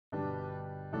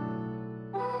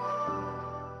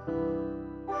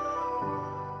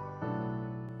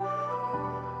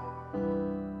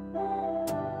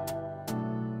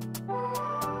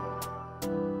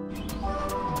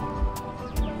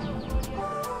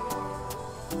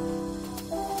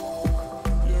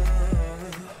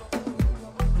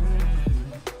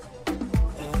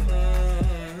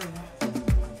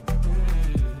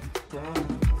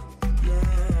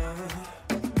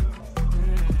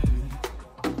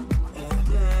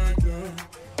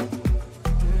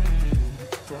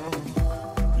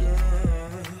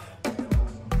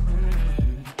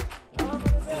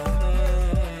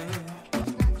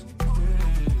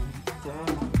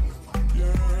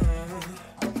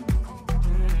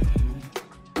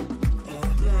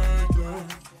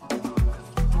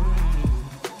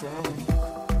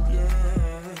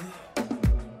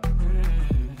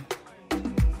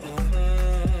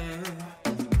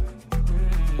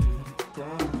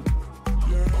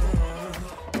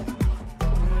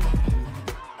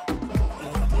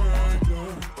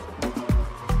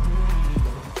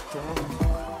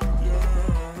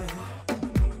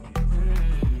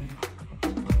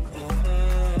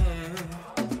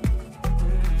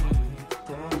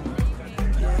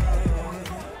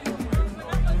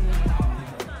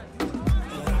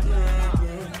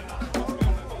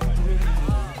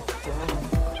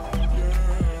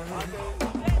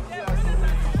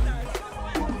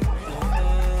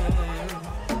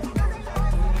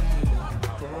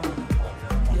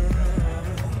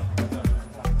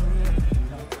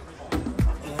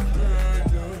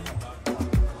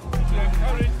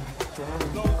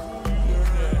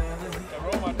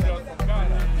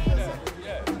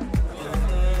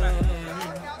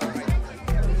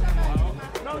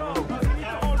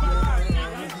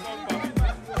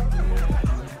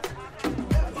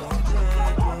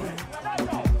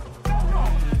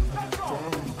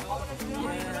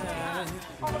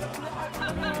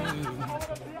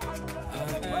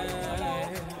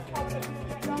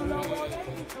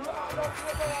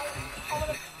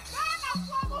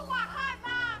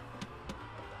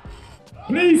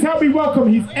Please help me welcome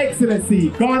His Excellency,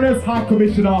 Ghana's High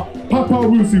Commissioner, Papa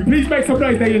Owusu. Please make some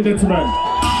noise, ladies and gentlemen.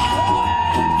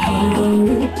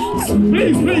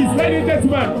 Please, ladies and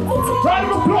gentlemen,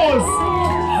 round of applause.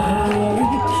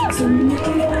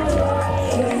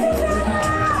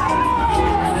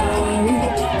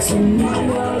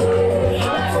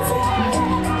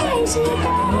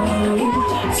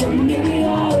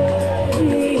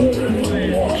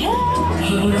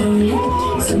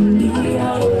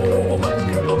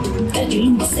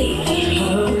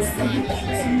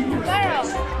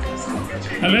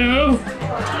 Hello?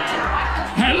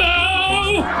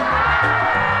 Hello?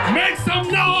 Make some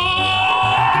noise!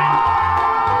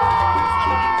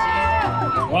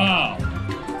 Wow.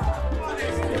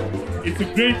 It's a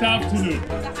great afternoon.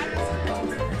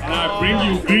 And I bring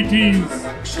you greetings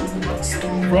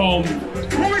from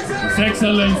His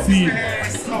Excellency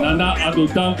Nana Addo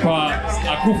Dankwa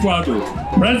Akufo-Addo,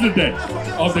 President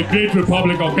of the Great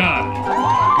Republic of Ghana.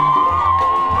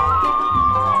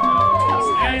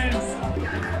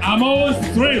 I'm always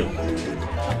thrilled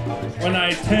when I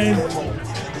attend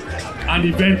an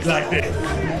event like this.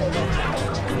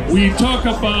 We talk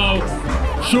about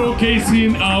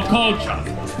showcasing our culture.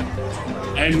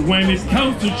 And when it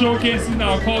comes to showcasing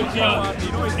our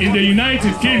culture in the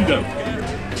United Kingdom,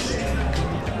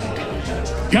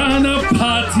 Ghana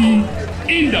Party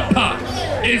in the Park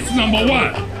is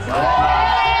 #1.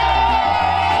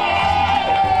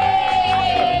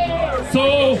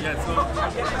 So,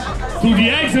 to the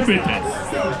exhibitors,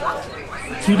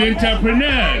 to the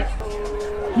entrepreneurs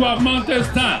who have mounted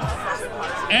stands,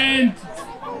 and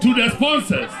to the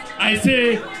sponsors, I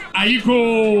say,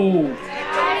 Aiko.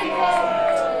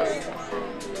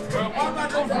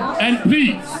 And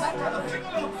please,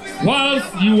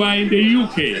 whilst you are in the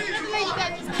UK,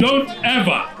 don't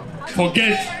ever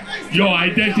forget your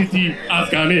identity as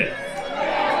Ghanaian.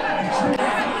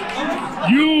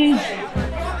 You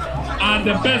are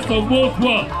the best of both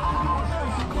worlds.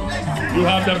 You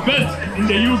have the best in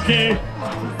the UK,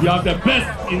 you have the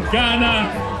best in Ghana,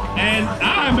 and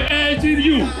I'm urging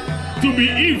you to be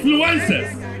influencers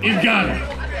in Ghana.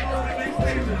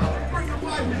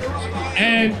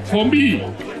 And for me,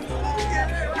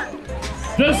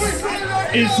 this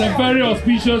is a very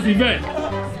auspicious event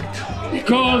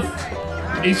because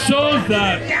it shows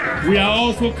that we are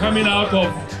also coming out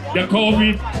of the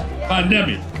COVID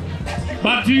pandemic.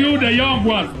 But to you, the young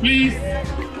ones, please,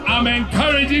 I'm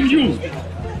encouraging you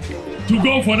to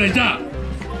go for the job.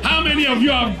 How many of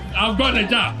you have got a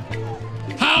job?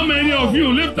 How many of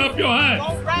you lift up your hands?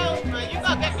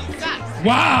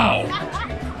 Wow!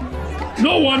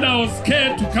 No wonder I was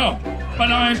scared to come, but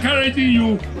I'm encouraging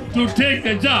you to take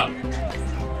the job.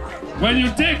 When you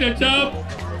take the job,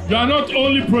 you are not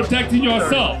only protecting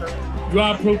yourself, you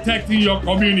are protecting your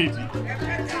community.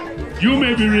 You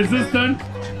may be resistant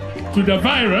to the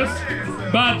virus,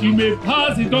 but you may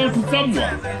pass it on to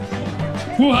someone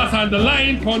who has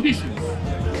underlying conditions,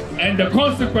 and the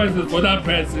consequences for that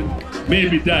person may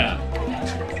be dire.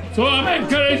 So I'm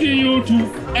encouraging you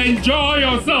to enjoy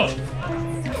yourself.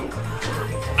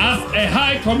 As a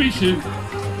High Commission,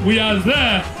 we are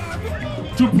there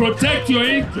to protect your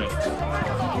interests.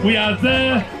 We are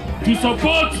there to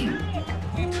support you.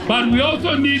 But we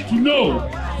also need to know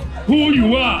who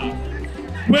you are,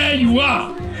 where you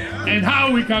are, and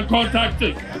how we can contact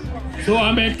you. So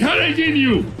I'm encouraging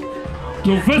you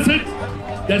to visit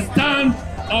the stand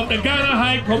of the Ghana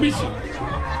High Commission,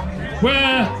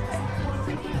 where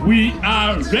we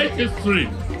are registering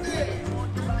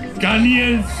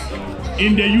Ghanaians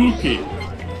in the UK.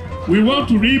 We want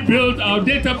to rebuild our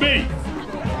database.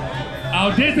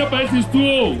 Our database is too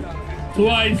old. So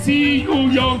I see you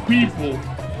young people,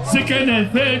 second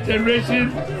and third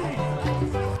generation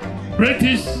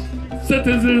British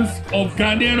citizens of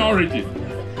Ghanaian origin.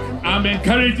 I'm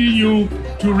encouraging you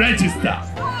to register.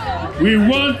 We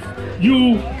want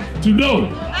you to know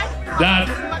that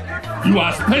you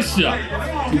are special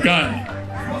to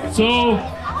Ghana. So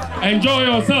enjoy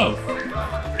yourself.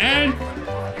 And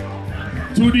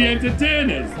to the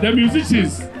entertainers, the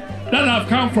musicians that have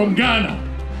come from Ghana,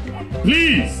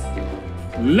 please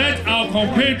let our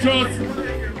compatriots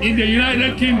in the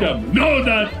United Kingdom know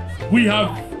that we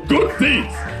have good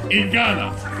things in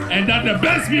Ghana and that the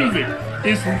best music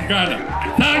is from Ghana.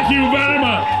 Thank you very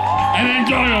much and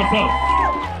enjoy yourself.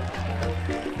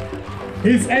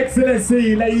 His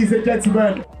Excellency, ladies and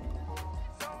gentlemen.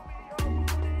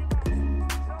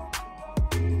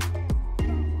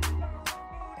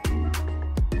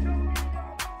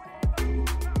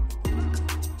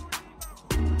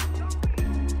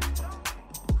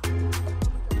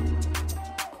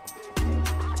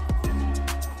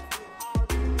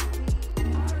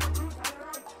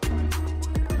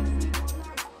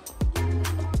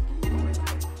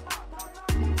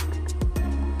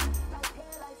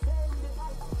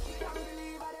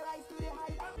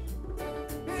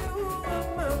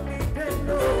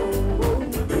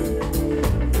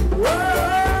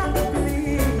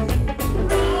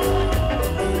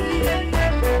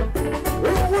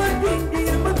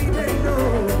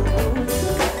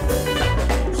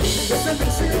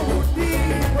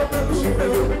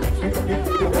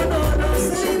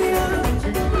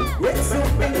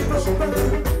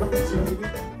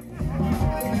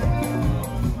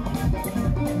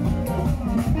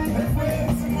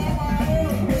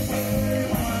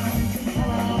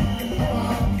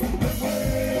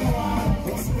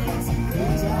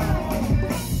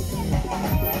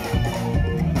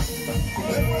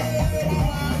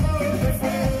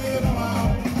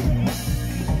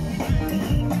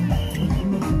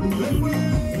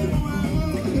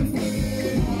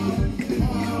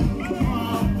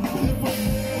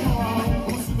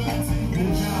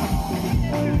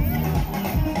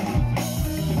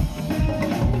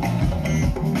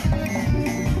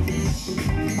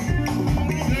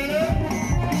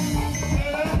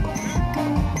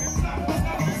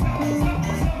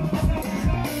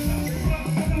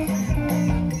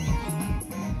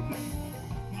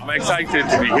 excited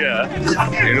to be here,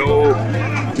 you know,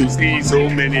 to see so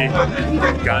many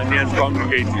Ghanaians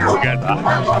congregating together.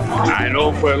 I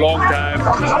know for a long time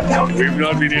we've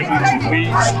not been able to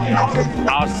meet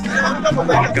us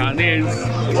Ghanaians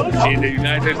in the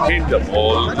United Kingdom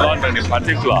or London in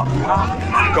particular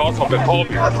because of the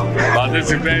COVID. But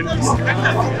this event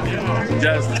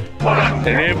just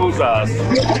enables us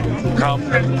to come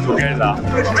together,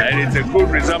 and it's a good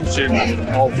resumption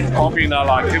of communal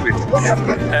activities.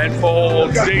 And for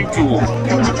today too,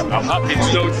 I'm happy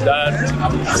to note that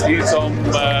I see some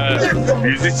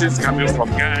musicians coming from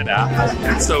Ghana,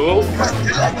 and so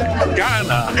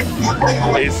Ghana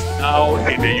is now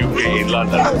in the UK, in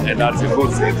London, and that's a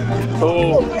good thing.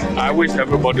 So I wish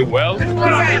everybody well,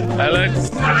 and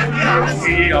let's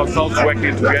see ourselves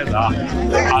working together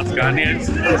as Ghanaians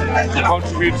to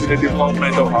contribute to the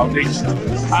development of our nation.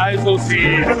 I also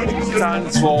see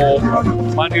stands for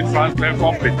money transfer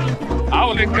company. I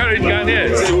would encourage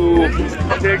Ghanaians to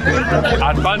take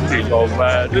advantage of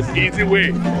this easy way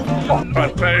of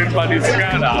transferring money to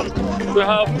Ghana to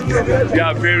help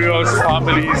their various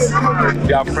families,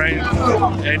 their friends,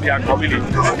 and their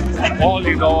communities. All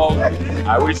in all,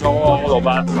 I wish all of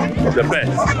us the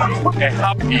best. A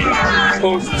happy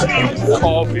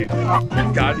post-COVID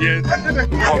Ghanaian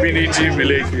community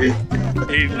relations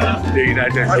in the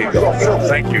United Kingdom.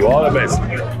 Thank you. All the best.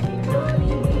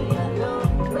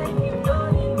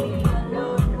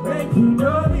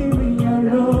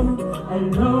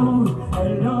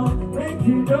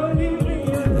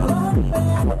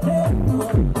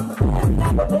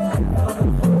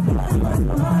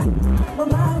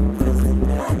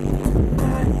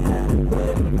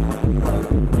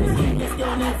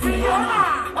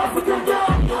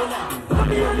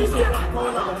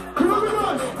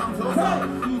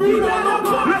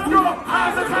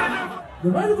 You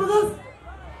ready for this?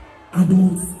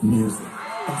 Adult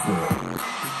music.